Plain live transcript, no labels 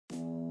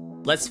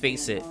Let's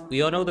face it,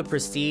 we all know the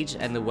prestige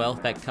and the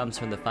wealth that comes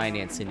from the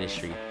finance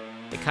industry.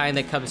 The kind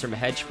that comes from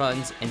hedge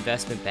funds,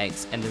 investment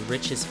banks, and the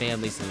richest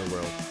families in the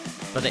world.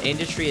 But the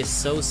industry is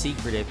so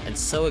secretive and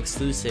so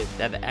exclusive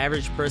that the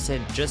average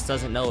person just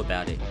doesn't know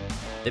about it.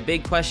 The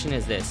big question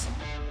is this: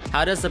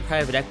 how does the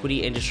private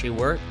equity industry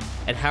work,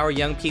 and how are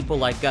young people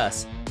like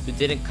us, who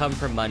didn't come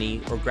from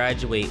money or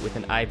graduate with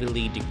an Ivy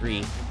League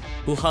degree,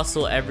 who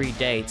hustle every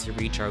day to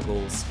reach our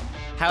goals?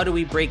 How do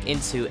we break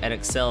into and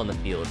excel in the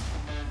field?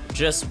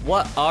 Just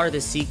what are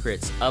the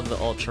secrets of the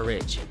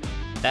ultra-rich?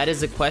 That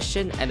is the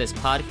question, and this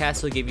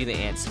podcast will give you the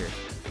answer.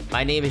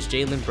 My name is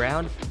Jalen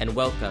Brown, and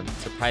welcome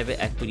to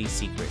Private Equity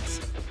Secrets.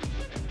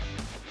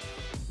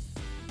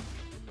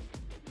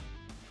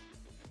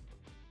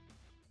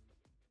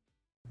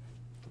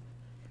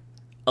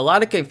 A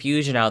lot of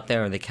confusion out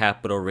there in the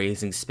capital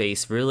raising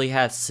space really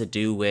has to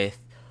do with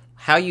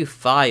how you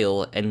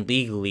file and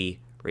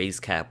legally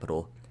raise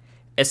capital.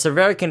 It's a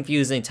very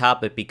confusing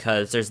topic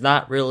because there's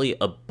not really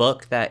a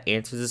book that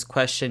answers this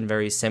question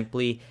very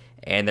simply,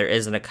 and there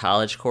isn't a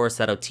college course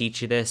that'll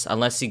teach you this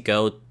unless you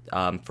go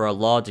for a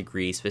law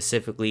degree,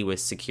 specifically with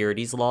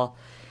securities law.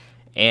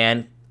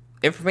 And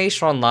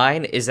information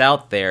online is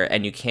out there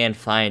and you can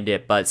find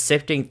it, but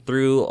sifting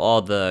through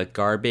all the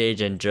garbage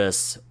and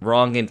just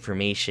wrong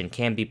information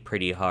can be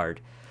pretty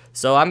hard.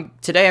 So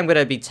today I'm going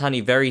to be telling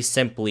you very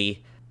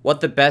simply what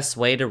the best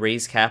way to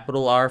raise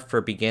capital are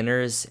for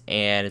beginners,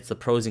 and it's the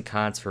pros and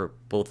cons for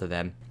both of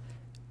them.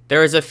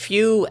 There is a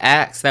few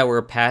acts that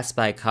were passed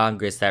by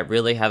Congress that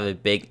really have a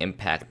big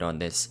impact on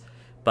this,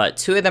 but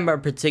two of them in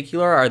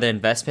particular are the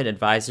Investment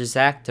Advisors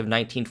Act of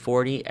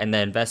 1940 and the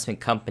Investment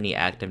Company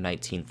Act of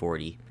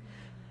 1940.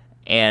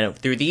 And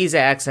through these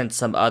acts and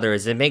some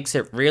others, it makes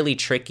it really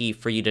tricky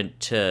for you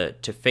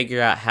to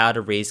figure out how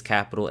to raise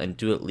capital and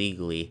do it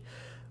legally.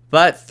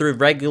 But through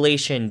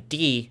Regulation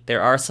D,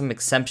 there are some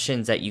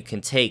exemptions that you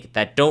can take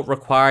that don't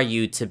require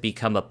you to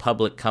become a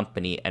public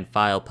company and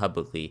file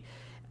publicly.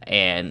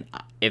 And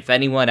if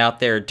anyone out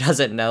there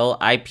doesn't know,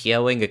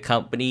 IPOing a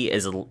company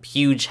is a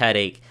huge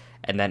headache.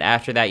 And then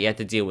after that, you have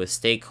to deal with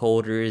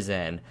stakeholders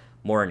and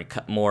more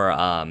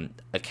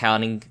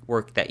accounting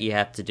work that you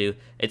have to do.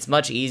 It's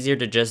much easier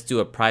to just do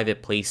a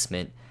private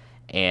placement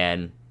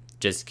and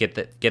just get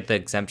the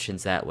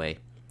exemptions that way.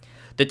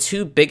 The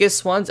two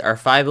biggest ones are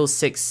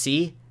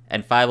 506C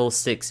and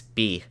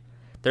 506B.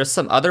 There's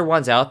some other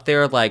ones out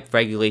there like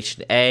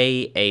Regulation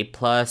A+,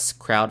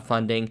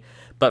 crowdfunding,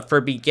 but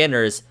for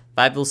beginners,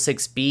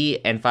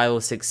 506B and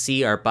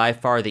 506C are by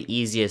far the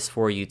easiest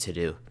for you to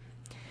do.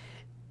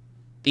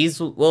 These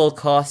will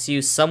cost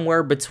you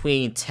somewhere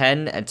between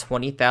 $10,000 and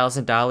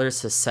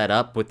 $20,000 to set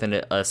up with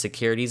a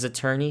securities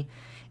attorney,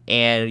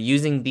 and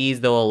using these,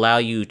 they'll allow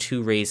you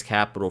to raise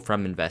capital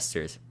from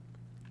investors.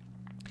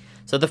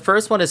 So the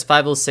first one is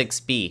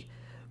 506B,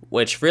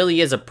 which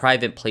really is a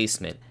private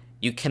placement.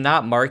 You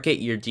cannot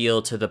market your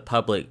deal to the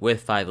public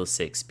with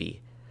 506B.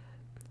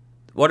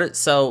 What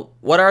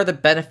are the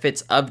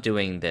benefits of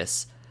doing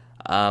this?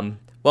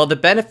 Well, the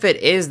benefit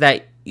is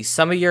that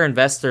some of your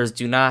investors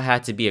do not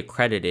have to be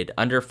accredited.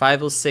 Under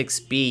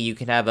 506B, you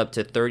can have up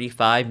to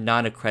 35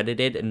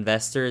 non-accredited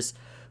investors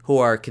who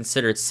are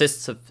considered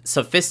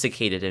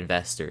sophisticated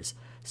investors.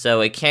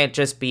 So it can't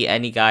just be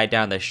any guy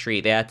down the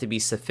street. They have to be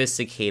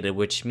sophisticated,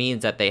 which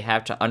means that they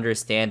have to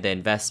understand the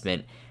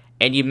investment,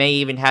 and you may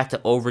even have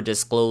to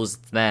over-disclose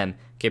them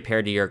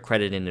compared to your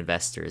accredited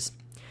investors.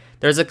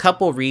 There's a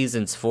couple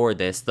reasons for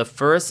this. The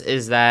first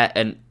is that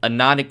a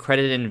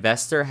non-accredited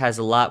investor has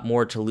a lot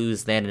more to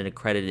lose than an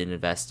accredited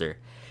investor.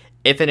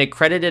 If an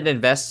accredited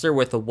investor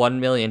with a $1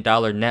 million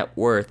net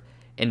worth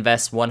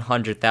invests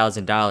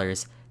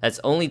 $100,000, that's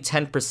only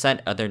 10%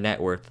 of their net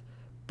worth.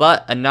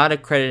 But a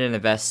non-accredited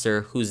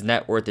investor whose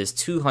net worth is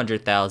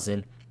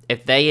 $200,000,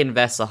 if they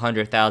invest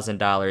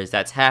 $100,000,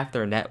 that's half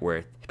their net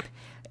worth.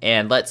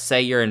 And let's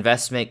say your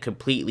investment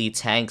completely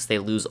tanks, they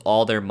lose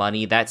all their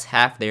money, that's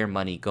half their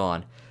money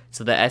gone.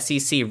 So the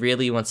SEC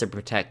really wants to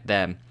protect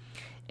them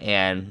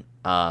and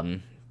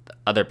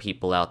other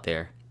people out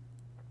there.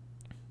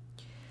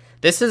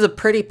 This is a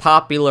pretty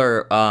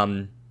popular,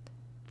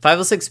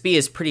 506B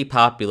is pretty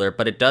popular,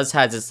 but it does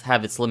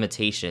have its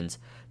limitations.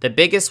 The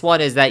biggest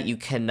one is that you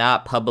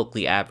cannot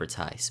publicly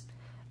advertise.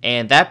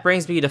 And that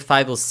brings me to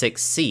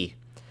 506C.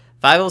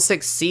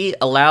 506C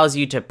allows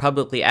you to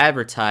publicly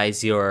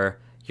advertise your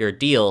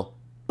deal,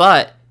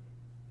 but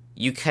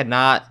you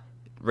cannot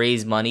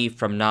raise money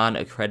from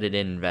non-accredited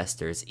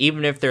investors,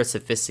 even if they're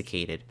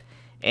sophisticated.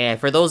 And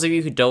for those of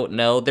you who don't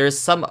know, there's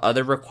some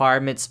other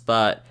requirements,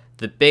 but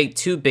the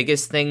two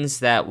biggest things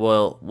that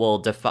will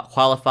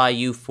qualify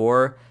you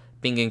for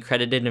being an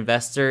accredited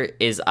investor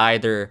is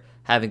either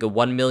having a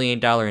 $1 million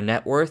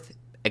net worth,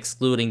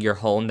 excluding your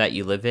home that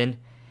you live in,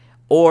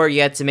 or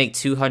you have to make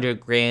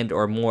 $200,000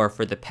 or more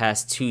for the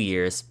past 2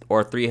 years,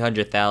 or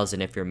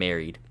 $300,000 if you're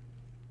married.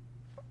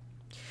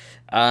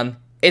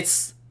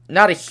 It's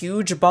not a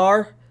huge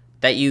bar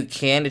that you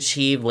can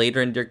achieve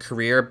later in your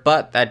career,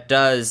 but that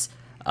does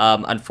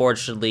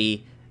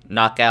unfortunately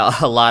knock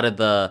out a lot of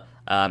the,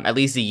 at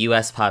least the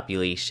U.S.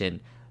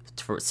 population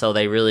so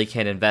they really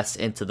can invest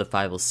into the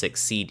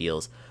 506c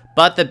deals.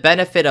 But the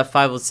benefit of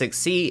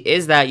 506c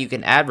is that you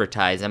can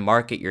advertise and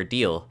market your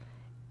deal,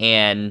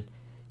 and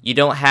you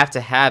don't have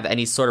to have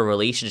any sort of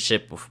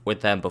relationship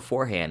with them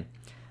beforehand.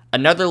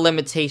 Another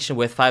limitation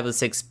with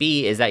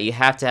 506b is that you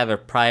have to have a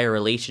prior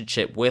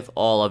relationship with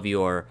all of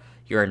your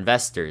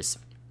investors,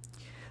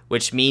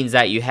 which means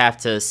that you have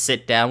to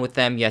sit down with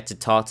them, you have to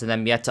talk to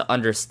them, you have to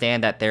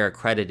understand that they're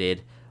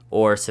accredited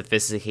or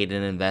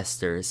sophisticated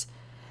investors.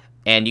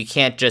 And you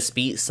can't just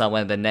beat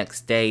someone the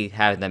next day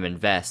having them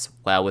invest.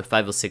 Well, with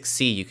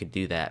 506c, you could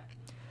do that.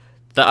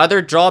 The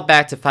other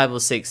drawback to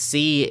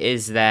 506c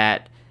is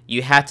that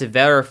you have to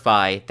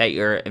verify that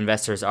your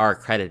investors are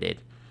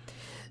accredited.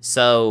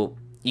 So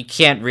you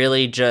can't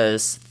really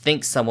just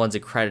think someone's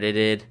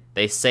accredited.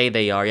 They say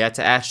they are. You have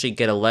to actually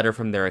get a letter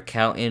from their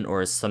accountant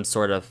or some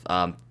sort of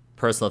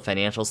personal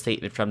financial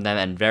statement from them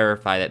and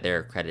verify that they're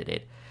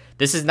accredited.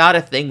 This is not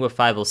a thing with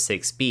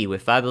 506b.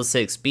 With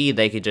 506b,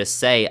 they could just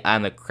say,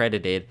 I'm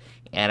accredited,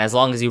 and as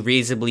long as you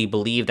reasonably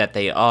believe that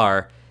they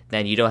are,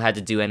 then you don't have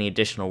to do any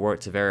additional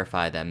work to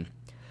verify them.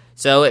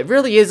 So it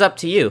really is up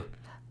to you.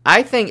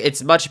 I think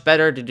it's much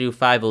better to do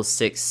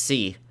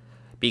 506c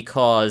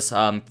because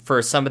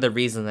for some of the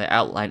reasons I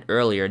outlined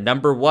earlier.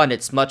 Number one,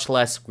 it's much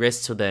less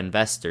risk to the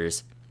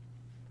investors.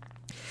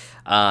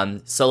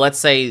 So let's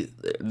say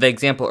the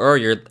example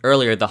earlier,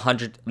 the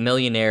 100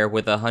 millionaire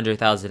with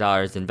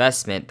 $100,000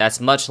 investment, that's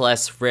much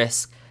less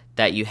risk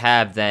that you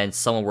have than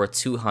someone worth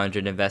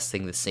 200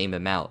 investing the same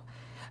amount.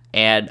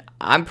 And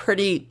I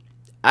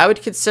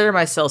would consider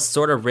myself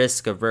sort of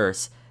risk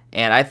averse.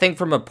 And I think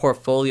from a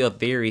portfolio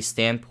theory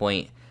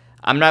standpoint,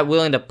 I'm not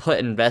willing to put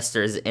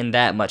investors in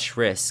that much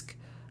risk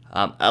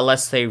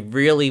unless they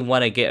really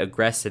want to get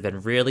aggressive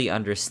and really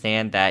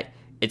understand that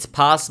it's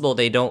possible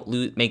they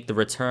don't make the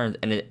return,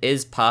 and it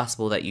is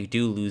possible that you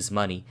do lose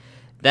money.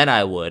 Then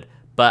I would.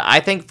 But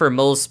I think for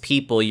most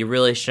people, you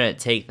really shouldn't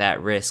take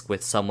that risk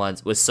with so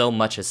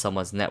much of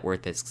someone's net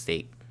worth at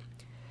stake.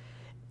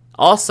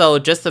 Also,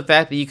 just the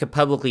fact that you could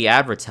publicly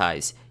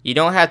advertise. You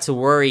don't have to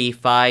worry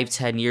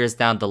 5-10 years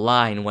down the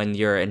line when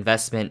your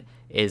investment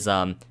is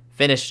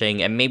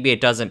finishing and maybe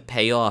it doesn't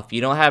pay off. You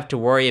don't have to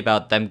worry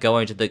about them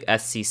going to the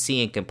SEC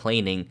and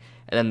complaining,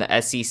 and then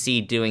the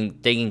SEC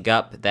digging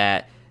up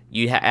that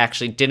you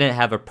actually didn't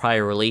have a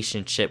prior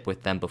relationship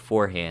with them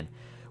beforehand.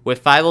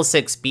 With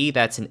 506b,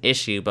 that's an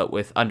issue, but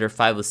with under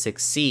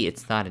 506c,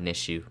 it's not an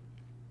issue.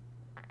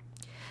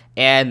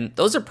 And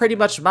those are pretty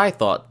much my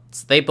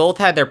thoughts. They both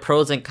had their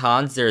pros and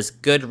cons. There's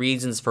good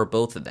reasons for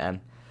both of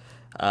them.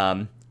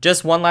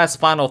 Just one last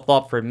final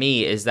thought for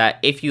me is that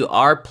if you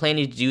are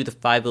planning to do the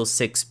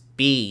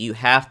 506b, you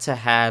have to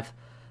have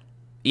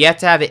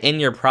it in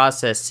your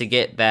process to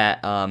get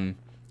that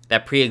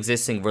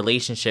pre-existing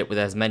relationship with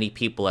as many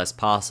people as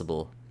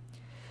possible.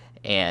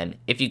 And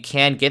if you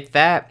can get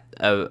that,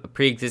 a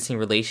pre-existing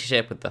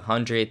relationship with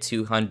 100,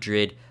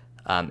 200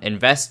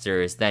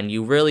 investors, then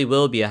you really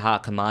will be a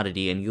hot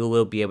commodity and you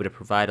will be able to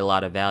provide a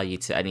lot of value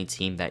to any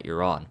team that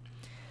you're on.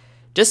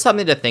 Just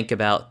something to think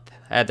about,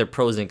 the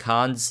pros and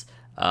cons.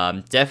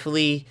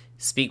 Definitely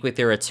speak with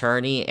your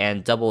attorney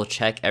and double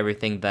check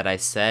everything that I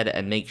said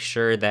and make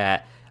sure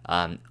that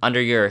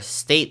under your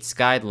state's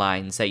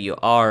guidelines that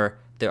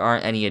there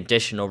aren't any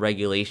additional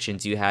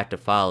regulations you have to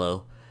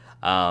follow.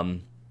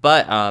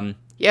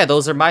 Yeah,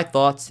 those are my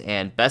thoughts,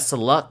 and best of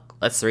luck.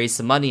 Let's raise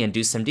some money and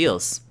do some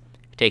deals.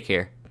 Take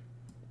care.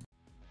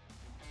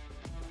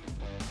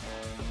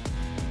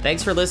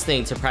 Thanks for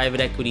listening to Private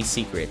Equity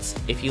Secrets.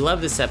 If you love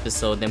this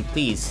episode, then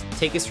please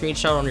take a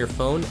screenshot on your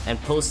phone and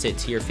post it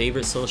to your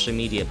favorite social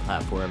media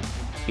platform.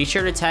 Be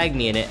sure to tag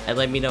me in it and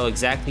let me know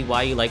exactly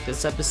why you like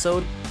this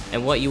episode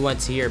and what you want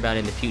to hear about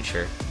in the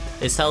future.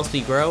 This helps me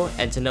grow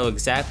and to know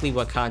exactly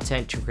what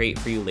content to create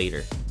for you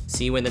later.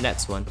 See you in the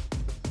next one.